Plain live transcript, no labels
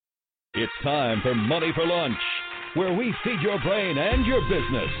It's time for Money for Lunch, where we feed your brain and your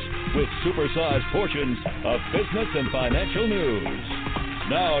business with supersized portions of business and financial news.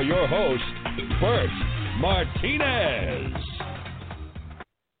 Now your host, Bert Martinez.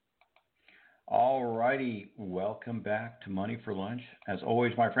 All righty, welcome back to Money for Lunch. As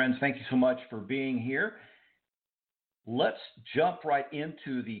always, my friends, thank you so much for being here. Let's jump right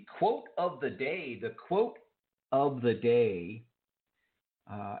into the quote of the day. The quote of the day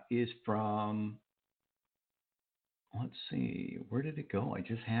is from, let's see, where did it go? I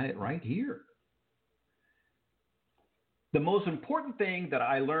just had it right here. The most important thing that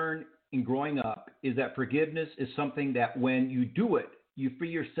I learned in growing up is that forgiveness is something that when you do it, you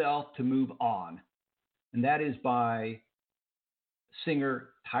free yourself to move on. And that is by singer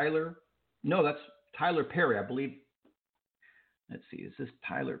that's Tyler Perry, I believe. Let's see, is this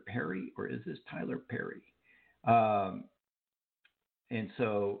Tyler Perry or is this Tyler Perry? And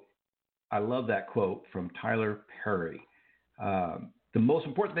so I love that quote from Tyler Perry. The most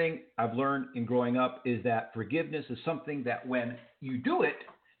important thing I've learned in growing up is that forgiveness is something that when you do it,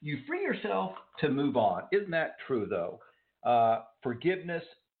 you free yourself to move on. Isn't that true, though? Forgiveness,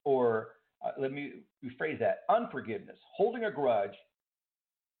 or let me rephrase that, unforgiveness, holding a grudge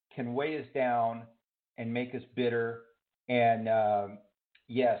can weigh us down and make us bitter. And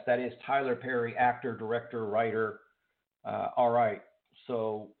yes, that is Tyler Perry, actor, director, writer. All right.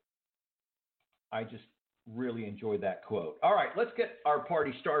 So I just really enjoyed that quote. All right, let's get our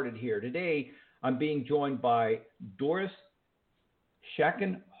party started here. Today, I'm being joined by Doris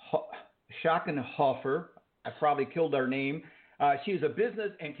Schachenhofer. I probably killed her name. She is a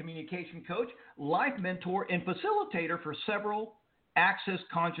business and communication coach, life mentor, and facilitator for several Access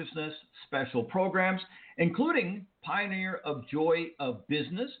Consciousness special programs, including Pioneer of Joy of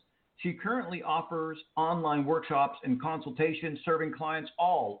Business. She currently offers online workshops and consultations serving clients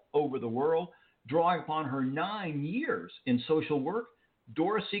all over the world. Drawing upon her 9 years in social work,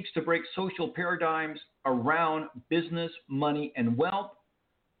 Doris seeks to break social paradigms around business, money, and wealth.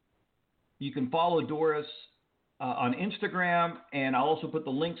 You can follow Doris on Instagram, and I'll also put the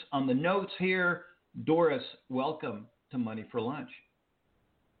links on the notes here. Doris, welcome to Money for Lunch.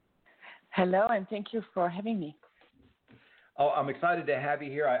 Hello, and thank you for having me. Oh, I'm excited to have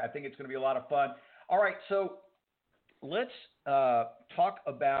you here. I think it's going to be a lot of fun. All right, so let's talk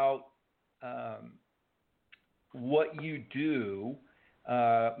about what you do.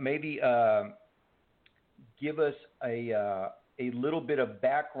 Maybe give us a little bit of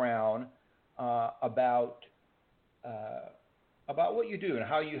background about what you do and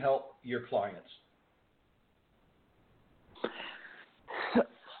how you help your clients.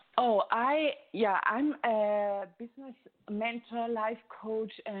 I'm a business mentor, life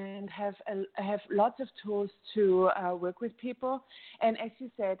coach, and have lots of tools to work with people. And as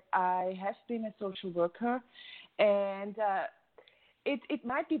you said, I have been a social worker, and it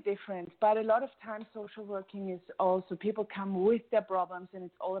might be different, but a lot of times social working is also people come with their problems, and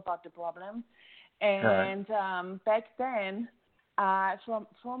it's all about the problem. And back then,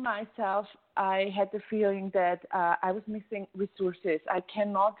 for myself, I had the feeling that I was missing resources. I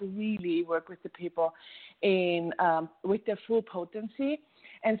cannot really work with the people with their full potency.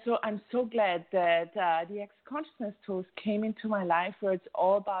 And so I'm so glad that the Consciousness tools came into my life, where it's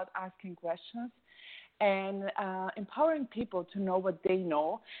all about asking questions and empowering people to know what they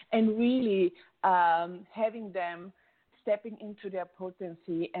know, and really having them stepping into their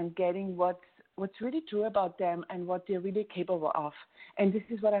potency and getting what's really true about them and what they're really capable of. And this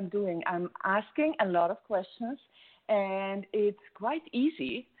is what I'm doing. I'm asking a lot of questions, and it's quite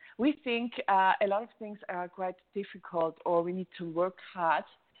easy. We think a lot of things are quite difficult, or we need to work hard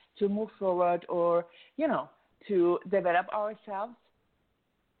to move forward, or, to develop ourselves,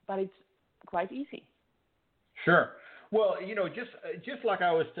 but it's quite easy. Sure. Well, just like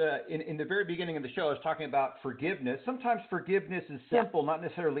I was in the very beginning of the show, I was talking about forgiveness. Sometimes forgiveness is simple, not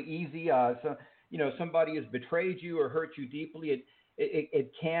necessarily easy. Somebody has betrayed you or hurt you deeply.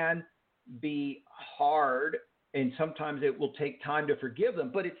 It can be hard, and sometimes it will take time to forgive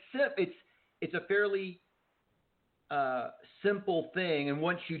them. But it's a fairly simple thing, and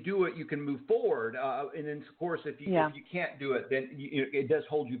once you do it, you can move forward. And then, of course, if you can't do it, then it does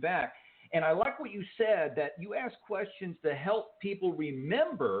hold you back. And I like what you said, that you ask questions to help people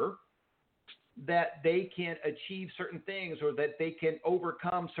remember that they can achieve certain things, or that they can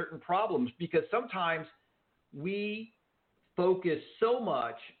overcome certain problems, because sometimes we focus so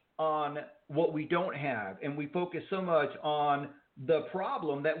much on what we don't have, and we focus so much on the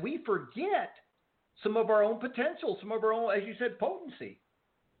problem, that we forget some of our own potential, some of our own, as you said, potency.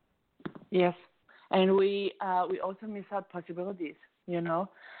 Yes, and we also miss out possibilities,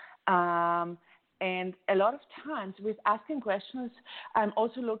 And a lot of times with asking questions, I'm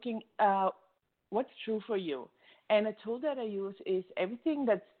also looking what's true for you. And a tool that I use is everything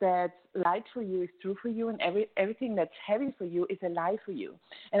that's light for you is true for you, and everything that's heavy for you is a lie for you.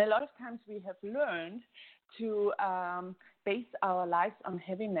 And a lot of times we have learned to base our lives on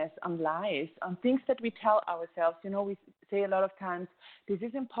heaviness, on lies, on things that we tell ourselves. You know, we say a lot of times, this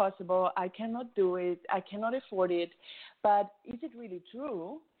is impossible, I cannot do it, I cannot afford it. But is it really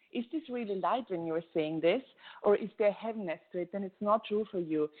true? Is this really light when you're saying this, or is there heaviness to it? Then it's not true for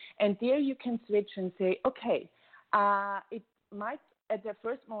you. And there you can switch and say, okay, it might at the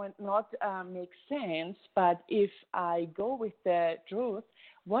first moment not make sense, but if I go with the truth,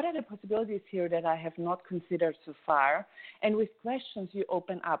 what are the possibilities here that I have not considered so far? And with questions, you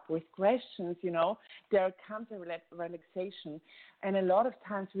open up. With questions, you know, there comes a relaxation. And a lot of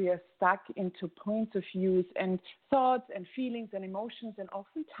times we are stuck into points of views and thoughts and feelings and emotions, and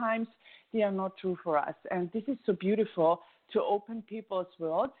oftentimes they are not true for us. And this is so beautiful to open people's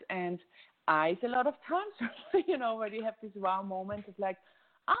worlds and eyes a lot of times, you know, where you have this wow moment of like,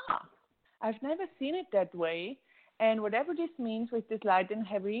 I've never seen it that way. And whatever this means with this light and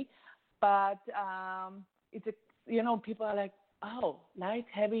heavy, but it's a, you know, people are like, oh, light,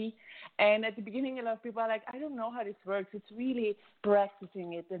 heavy. And at the beginning, a lot of people are like, I don't know how this works. It's really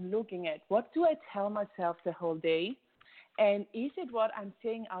practicing it and looking at what do I tell myself the whole day? And is it what I'm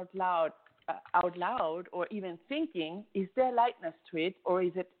saying out loud, or even thinking, is there lightness to it, or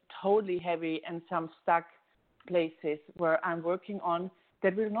is it totally heavy and some stuck places where I'm working on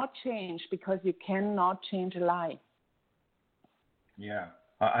that will not change because you cannot change a lie? Yeah,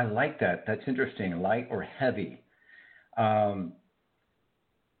 I like that. That's interesting. Light or heavy. That's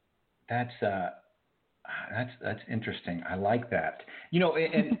interesting. I like that. You know,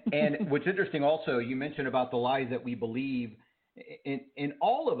 and what's interesting also, you mentioned about the lies that we believe. In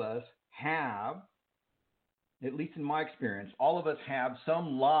all of us have, at least in my experience, all of us have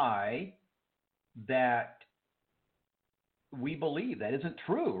some lie that we believe that isn't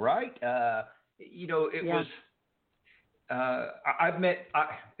true, right? You know, it was. I've met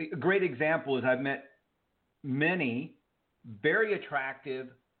a great example is I've met many very attractive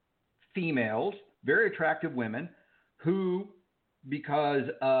females, very attractive women who, because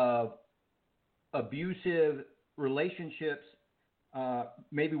of abusive relationships,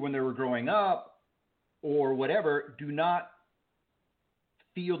 maybe when they were growing up or whatever, do not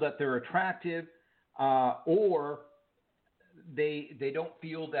feel that they're attractive, or they don't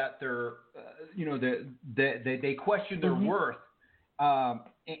feel that they're, you know, they question their worth.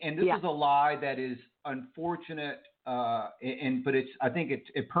 And this is a lie that is unfortunate, but it's, I think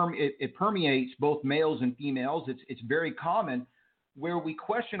it permeates both males and females. It's very common where we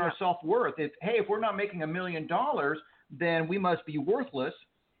question our self-worth. If we're not making $1 million, then we must be worthless.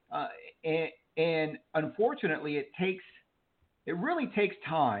 And unfortunately, it really takes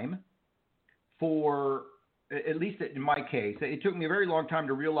time for, at least in my case, it took me a very long time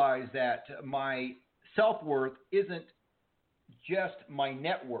to realize that my self-worth isn't just my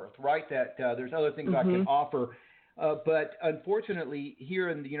net worth, right? That there's other things I can offer. But unfortunately, here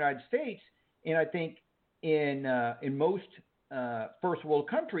in the United States, and I think in most first world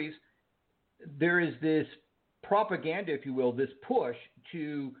countries, there is this propaganda, if you will, this push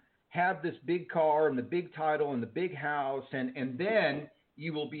to have this big car and the big title and the big house, and then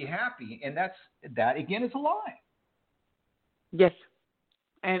you will be happy. And that again is a lie. Yes.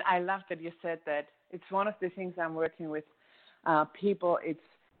 And I love that you said that. It's one of the things I'm working with people.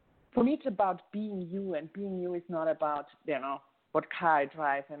 For me, it's about being you, and being you is not about, you know, what car I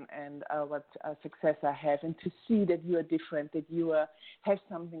drive and what success I have, and to see that you are different, that you have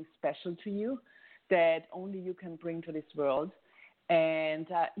something special to you that only you can bring to this world, and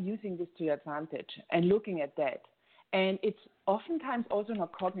using this to your advantage and looking at that. And it's oftentimes also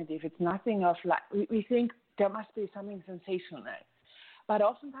not cognitive. It's nothing of like, we think there must be something sensational. But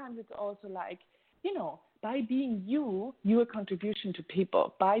oftentimes it's also like, you know, by being you, your contribution to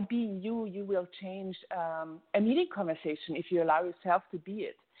people. By being you, you will change a meeting conversation if you allow yourself to be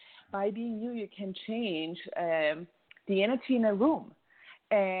it. By being you, you can change the energy in a room.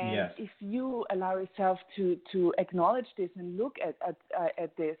 And if you allow yourself to acknowledge this and look at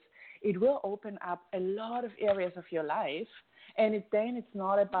this, it will open up a lot of areas of your life. And it's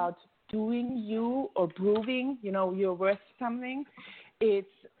not about doing you or proving, you know, you're worth something. It's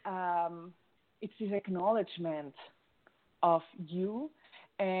this acknowledgement of you.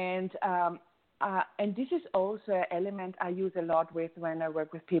 And this is also an element I use a lot with when I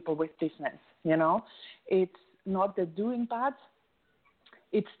work with people with business, you know. It's not the doing part,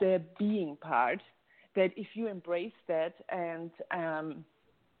 it's the being part, that if you embrace that and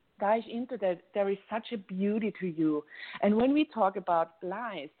dive into that, there is such a beauty to you. And when we talk about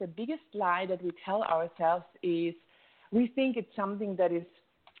lies, the biggest lie that we tell ourselves is we think it's something that is,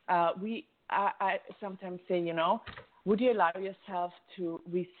 I sometimes say, would you allow yourself to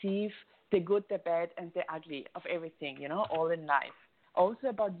receive the good, the bad, and the ugly of everything, all in life, also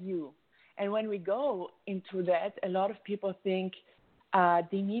about you. And when we go into that, a lot of people think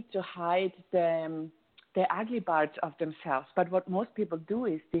they need to hide the ugly parts of themselves. But what most people do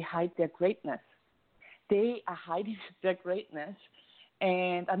is they hide their greatness. They are hiding their greatness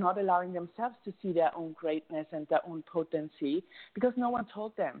and are not allowing themselves to see their own greatness and their own potency because no one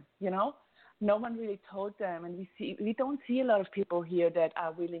told them, No one really told them. And we don't see a lot of people here that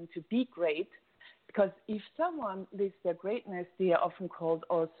are willing to be great, because if someone lives their greatness, they are often called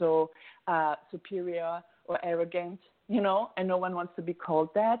also superior or arrogant, and no one wants to be called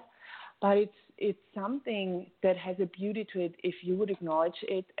that. But it's something that has a beauty to it if you would acknowledge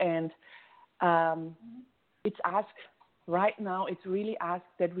it. And it's asked right now, it's really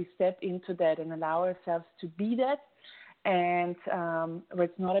asked that we step into that and allow ourselves to be that. And where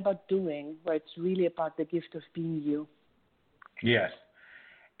it's not about doing, where it's really about the gift of being you. Yes.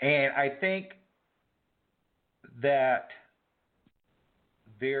 And I think that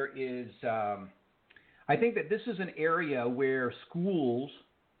there is, I think that this is an area where schools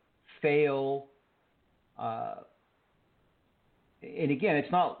fail. And again,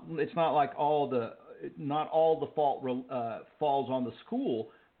 it's not like not all the fault falls on the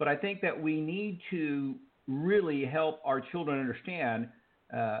school, but I think that we need to really help our children understand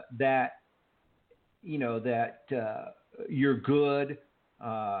that you're good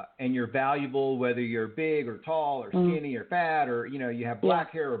and you're valuable, whether you're big or tall or skinny or fat, or you have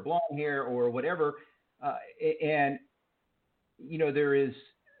black hair or blonde hair or whatever. And there is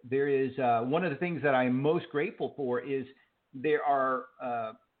one of the things that I'm most grateful for is there are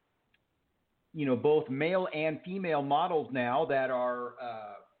both male and female models now that are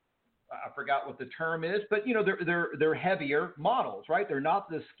I forgot what the term is, but they're heavier models, right? They're not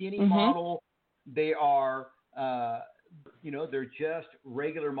the skinny model. They are they're just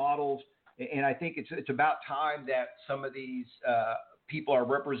regular models, and I think it's about time that some of these people are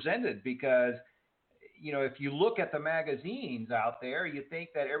represented, because if you look at the magazines out there, you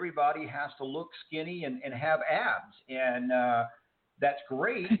think that everybody has to look skinny and have abs, and that's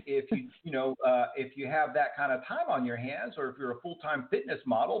great if if you have that kind of time on your hands, or if you're a full-time fitness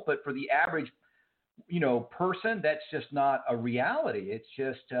model. But for the average, person, that's just not a reality. It's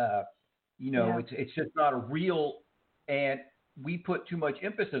just, it's just not a real, and we put too much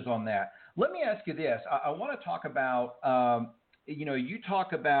emphasis on that. Let me ask you this. I want to talk about, you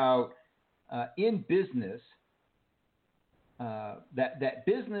talk about in business, that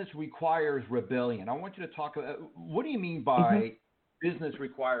business requires rebellion. I want you to talk about, what do you mean by business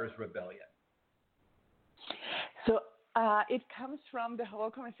requires rebellion? So it comes from, the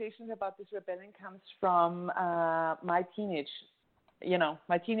whole conversations about this rebellion comes from my teenager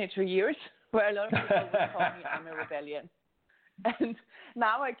years, where a lot of people would call me I'm a rebellion. And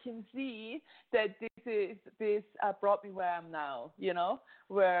now I can see that this brought me where I am now,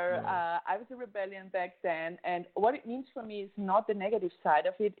 where I was a rebellion back then. And what it means for me is not the negative side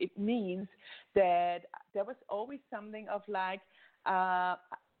of it. It means that there was always something of like, I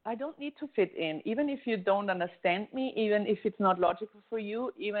don't need to fit in, even if you don't understand me, even if it's not logical for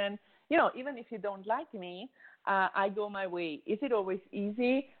you, even if you don't like me, I go my way. Is it always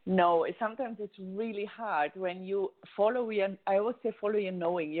easy? No. Sometimes it's really hard when you follow I always say follow your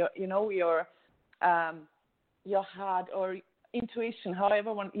knowing, your heart or intuition,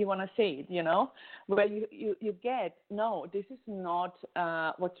 however you want to say it, where you get, no, this is not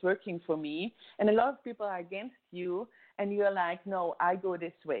what's working for me. And a lot of people are against you, and you're like, no, I go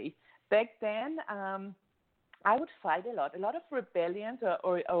this way. Back then, I would fight a lot. A lot of rebellions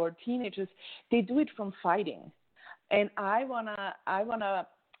or teenagers, they do it from fighting. And I wanna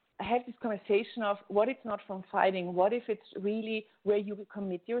have this conversation of what it's not from fighting. What if it's really where you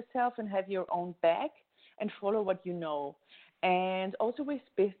commit yourself and have your own back and follow what you know. And also with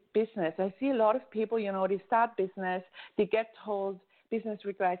business, I see a lot of people, they start business, they get told business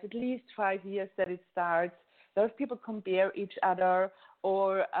requires at least 5 years that it starts. A lot of people compare each other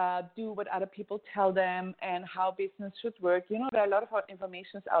or do what other people tell them and how business should work. There are a lot of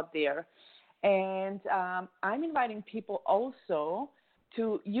information out there. And I'm inviting people also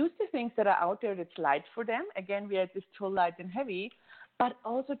to use the things that are out there that's light for them. Again, we had this tool, light and heavy, but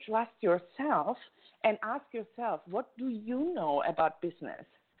also trust yourself and ask yourself, what do you know about business?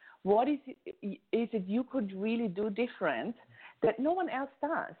 What is it you could really do different that no one else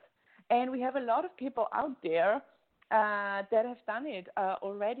does? And we have a lot of people out there that have done it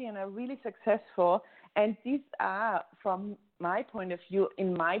already and are really successful. And these are, from my point of view,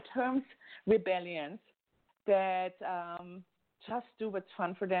 in my terms, rebellions that just do what's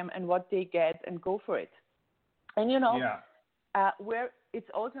fun for them and what they get and go for it. And, where it's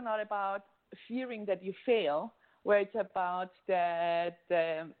also not about fearing that you fail, where it's about the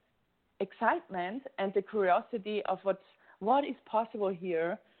excitement and the curiosity of what is possible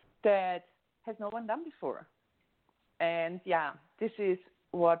here that has no one done before. And this is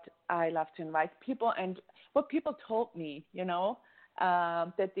what I love to invite people, and what people told me,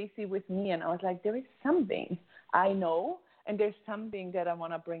 that they see with me. And I was like, there is something I know, and there's something that I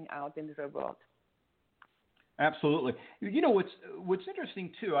want to bring out into the world. Absolutely. What's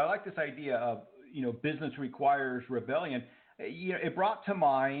interesting too, I like this idea of, business requires rebellion. It brought to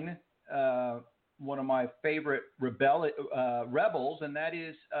mind one of my favorite rebels, and that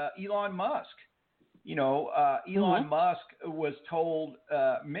is Elon Musk. Elon Musk was told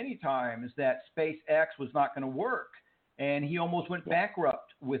many times that SpaceX was not going to work, and he almost went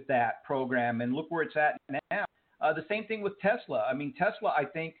bankrupt with that program, and look where it's at now. The same thing with Tesla. I mean, Tesla, I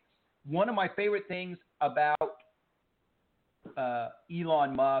think one of my favorite things about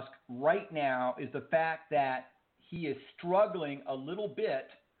Elon Musk right now is the fact that he is struggling a little bit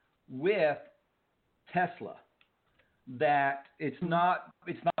with Tesla. That it's not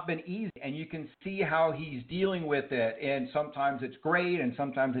been easy, and you can see how he's dealing with it, and sometimes it's great and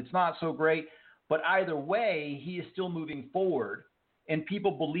sometimes it's not so great, but either way he is still moving forward, and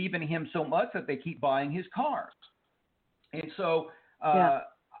people believe in him so much that they keep buying his cars. And so I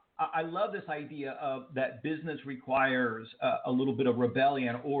love this idea of that business requires a little bit of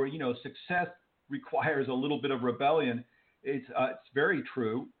rebellion, or success requires a little bit of rebellion. It's very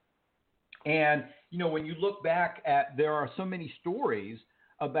true. And when you look back there are so many stories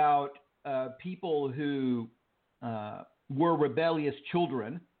about people who were rebellious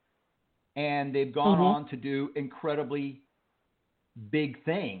children, and they've gone on to do incredibly big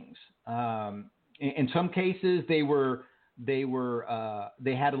things. In some cases, they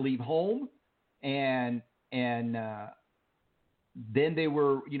had to leave home, and then they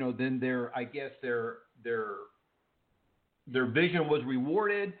were, then their vision was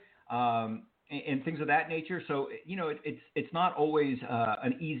rewarded. And things of that nature. So, it's not always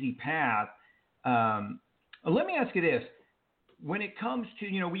an easy path. Let me ask you this. When it comes to,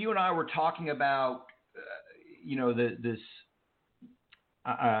 you and I were talking about, we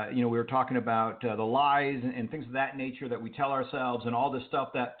were talking about the lies and things of that nature that we tell ourselves, and all this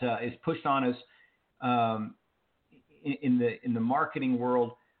stuff that is pushed on us in the marketing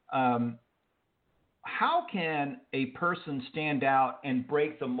world. How can a person stand out and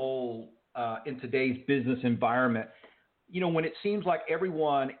break the mold in today's business environment, when it seems like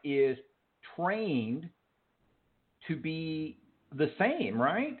everyone is trained to be the same,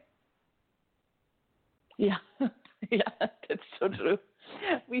 right? Yeah, that's so true.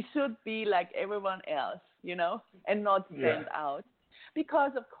 We should be like everyone else, and not stand out.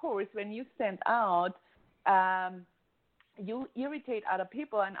 Because, of course, when you stand out, you irritate other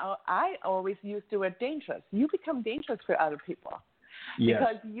people, and I always use the word dangerous. You become dangerous for other people. Yes.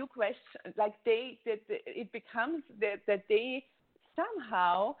 Because you question, like it becomes that they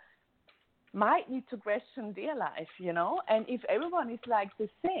somehow might need to question their life, And if everyone is like the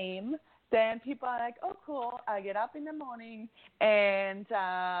same, then people are like, oh, cool, I get up in the morning and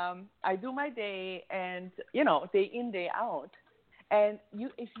I do my day, and, day in, day out. And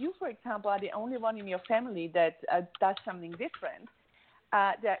if you, for example, are the only one in your family that does something different,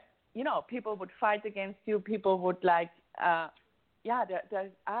 that, people would fight against you, people would like,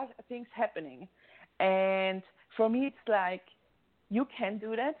 there are things happening. And for me, it's like, you can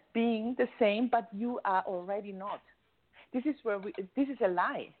do that, being the same, but you are already not. This is this is a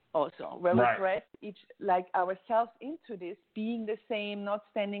lie also, where we dress ourselves into this, being the same, not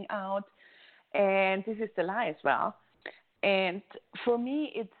standing out. And this is the lie as well. And for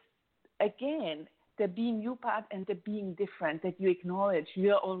me, it's, again, the being you part and the being different, that you acknowledge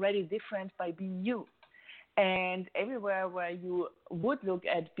you're already different by being you. And everywhere where you would look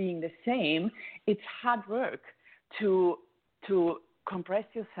at being the same, it's hard work to compress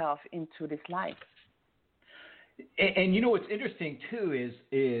yourself into this life. And what's interesting too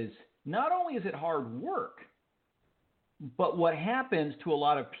is not only is it hard work, but what happens to a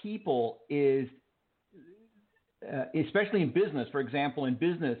lot of people is, especially in business, for example, in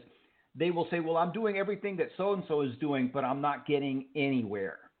business, they will say, well, I'm doing everything that so-and-so is doing, but I'm not getting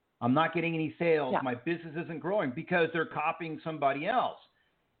anywhere. I'm not getting any sales. My business isn't growing because they're copying somebody else.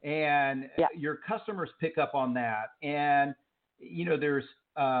 And your customers pick up on that. And, there's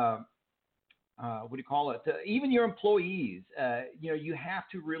what do you call it? Even your employees, you have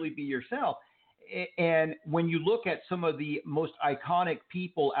to really be yourself. And when you look at some of the most iconic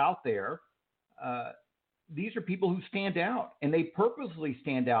people out there, these are people who stand out, and they purposely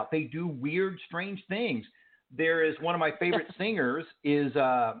stand out. They do weird, strange things. There is one of my favorite singers is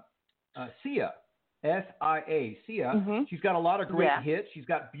Sia, S-I-A, Sia. Mm-hmm. She's got a lot of great hits. She's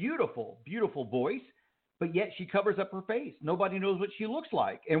got beautiful, beautiful voice, but yet she covers up her face. Nobody knows what she looks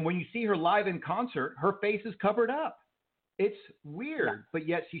like. And when you see her live in concert, her face is covered up. It's weird, but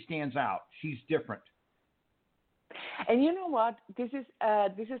yet she stands out. She's different. And you know what? This is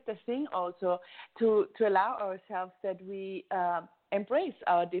the thing also, to allow ourselves that we embrace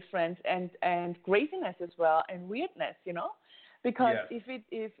our difference and craziness as well, and weirdness, because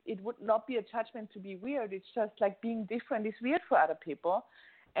if it would not be a judgment to be weird, it's just like being different is weird for other people,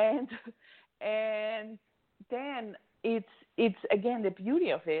 and then it's again the beauty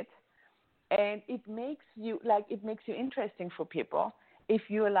of it, and it makes you interesting for people if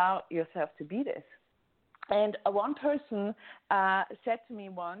you allow yourself to be this. And one person said to me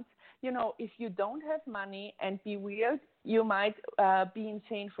once, if you don't have money and be weird, you might be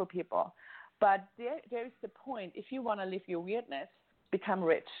insane for people. But there is the point. If you want to live your weirdness, become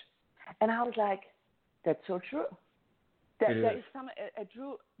rich. And I was like, that's so true. There is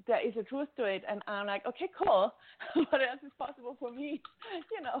a truth to it. And I'm like, okay, cool. What else is possible for me?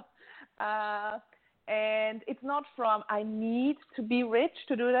 And it's not from I need to be rich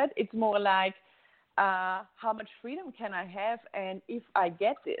to do that. It's more like, how much freedom can I have? And if I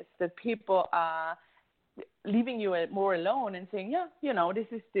get this, that people are leaving you more alone and saying, this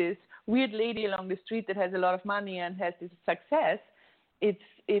is this weird lady along the street that has a lot of money and has this success,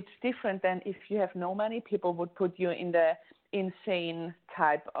 it's different than if you have no money. People would put you in the insane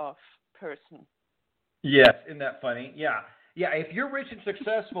type of person. Yes, isn't that funny? Yeah. If you're rich and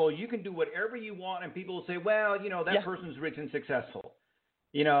successful, you can do whatever you want, and people will say, well, that person's rich and successful,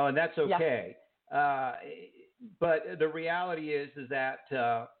 and that's okay. But the reality is that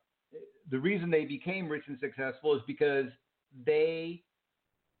the reason they became rich and successful is because they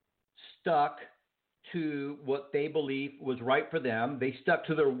stuck to what they believed was right for them. They stuck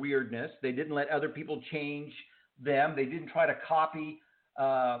to their weirdness. They didn't let other people change them. They didn't try to copy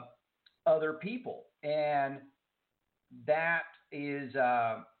other people. And that is,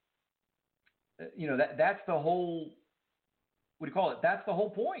 that's the whole, what do you call it? That's the whole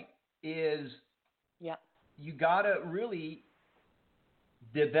point is you got to really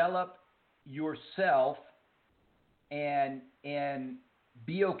develop yourself and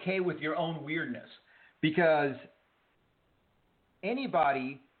be okay with your own weirdness, because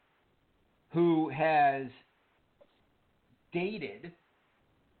anybody who has dated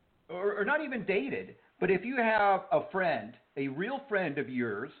or not even dated, but if you have a friend, a real friend of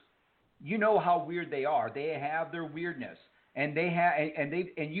yours, you know how weird they are. They have their weirdness, and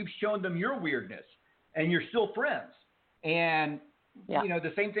and you've shown them your weirdness, and you're still friends. And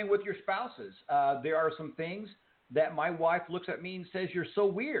the same thing with your spouses. There are some things that my wife looks at me and says, "You're so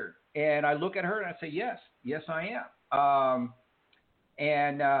weird," and I look at her and I say, "Yes, I am."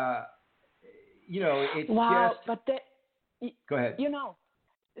 It's wow, just. But go ahead.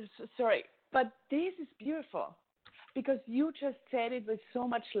 Sorry, but this is beautiful, because you just said it with so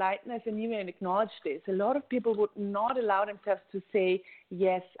much lightness, and you even acknowledged this. A lot of people would not allow themselves to say,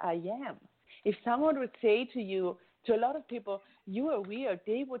 "Yes, I am." If someone would say to a lot of people, "You are weird,"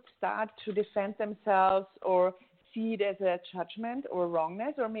 they would start to defend themselves or see it as a judgment or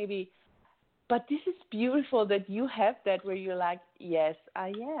wrongness, or maybe. But this is beautiful that you have that, where you're like, "Yes,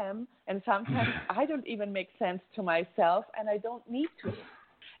 I am," and sometimes I don't even make sense to myself, and I don't need to.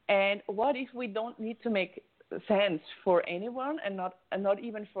 And what if we don't need to make sense for anyone, and not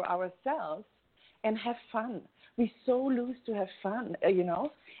even for ourselves, and have fun? We so lose to have fun,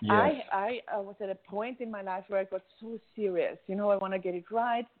 Yes. I was at a point in my life where I got so serious. I want to get it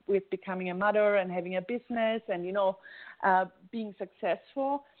right with becoming a mother and having a business and, being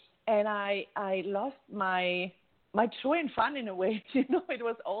successful. And I lost my joy and fun in a way. It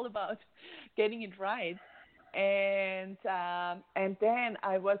was all about getting it right. And then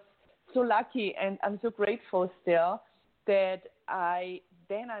I was so lucky, and I'm so grateful still that I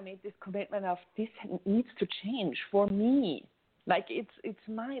made this commitment of this needs to change for me. Like it's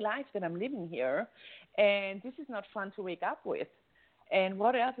my life that I'm living here, and this is not fun to wake up with. And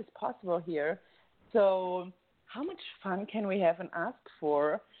what else is possible here? So how much fun can we have and ask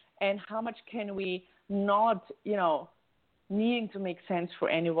for, and how much can we not, needing to make sense for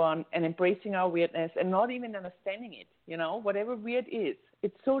anyone and embracing our weirdness and not even understanding it, whatever weird is.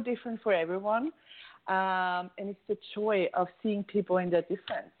 It's so different for everyone. And it's the joy of seeing people in their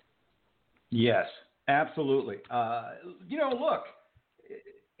difference. Yes, absolutely. Look,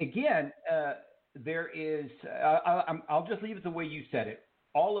 again, there is, I'll just leave it the way you said it.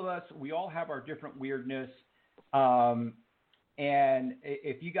 All of us, we all have our different weirdness. And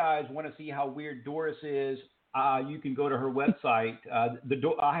if you guys want to see how weird Doris is, you can go to her website.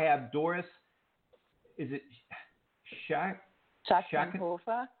 I have Doris, is it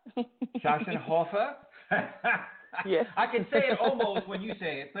Schachenhofer. Schachenhofer? Yes. I can say it almost when you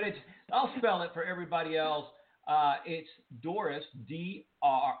say it, but I'll spell it for everybody else. It's Doris, Doris,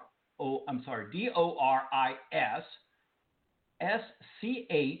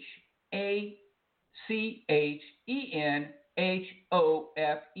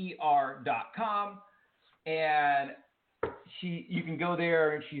 Schachenhofer.com. And you can go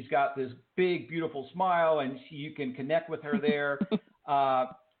there, and she's got this big, beautiful smile, and you can connect with her there.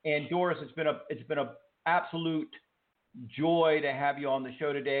 And Doris, it's been a absolute joy to have you on the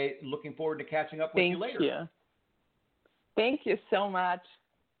show today. Looking forward to catching up with you later. Thank you. Thank you so much.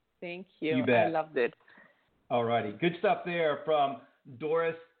 Thank you. You bet. I loved it. All righty. Good stuff there from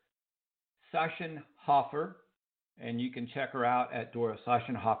Doris Schachenhofer. And you can check her out at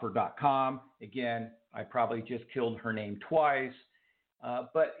DorisSchachenhofer.com. Again, I probably just killed her name twice.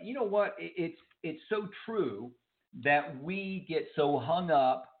 But you know what? It's so true that we get so hung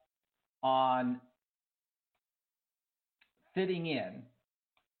up on fitting in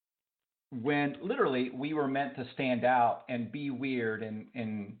when literally we were meant to stand out and be weird.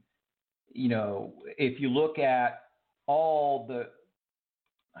 And if you look at all the,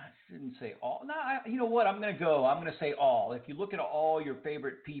 I shouldn't say all. No, you know what? I'm going to say all. If you look at all your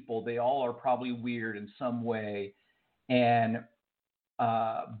favorite people, they all are probably weird in some way. And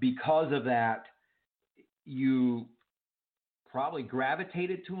because of that, you probably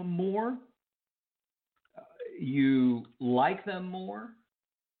gravitated to them more. You like them more.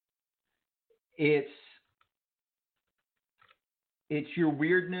 It's your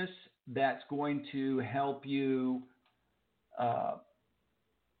weirdness that's going to help you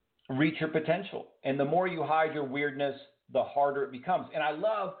reach your potential. And the more you hide your weirdness, the harder it becomes. And I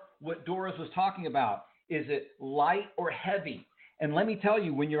love what Doris was talking about. Is it light or heavy? And let me tell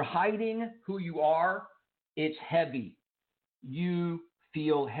you, when you're hiding who you are, it's heavy. You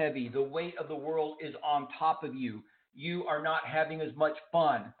feel heavy. The weight of the world is on top of you. You are not having as much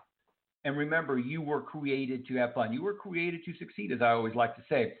fun. And remember, you were created to have fun. You were created to succeed, as I always like to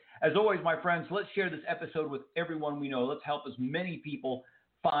say. As always, my friends, let's share this episode with everyone we know. Let's help as many people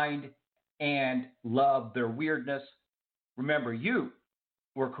find and love their weirdness. Remember, you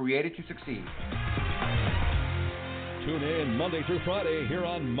were created to succeed. Tune in Monday through Friday here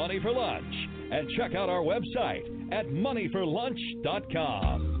on Money for Lunch. And check out our website at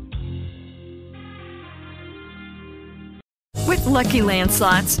moneyforlunch.com. With Lucky Land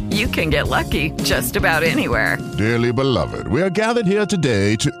Slots, you can get lucky just about anywhere. Dearly beloved, we are gathered here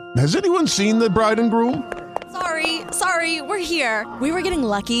today to... Has anyone seen the bride and groom? Sorry, we're here. We were getting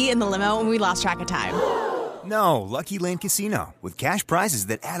lucky in the limo and we lost track of time. No, Lucky Land Casino, with cash prizes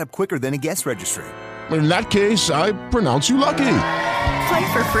that add up quicker than a guest registry. In that case, I pronounce you lucky.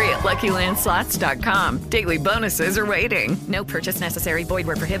 Play for free at LuckyLandSlots.com. Daily bonuses are waiting. No purchase necessary. Void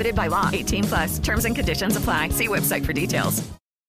where prohibited by law. 18+. Terms and conditions apply. See website for details.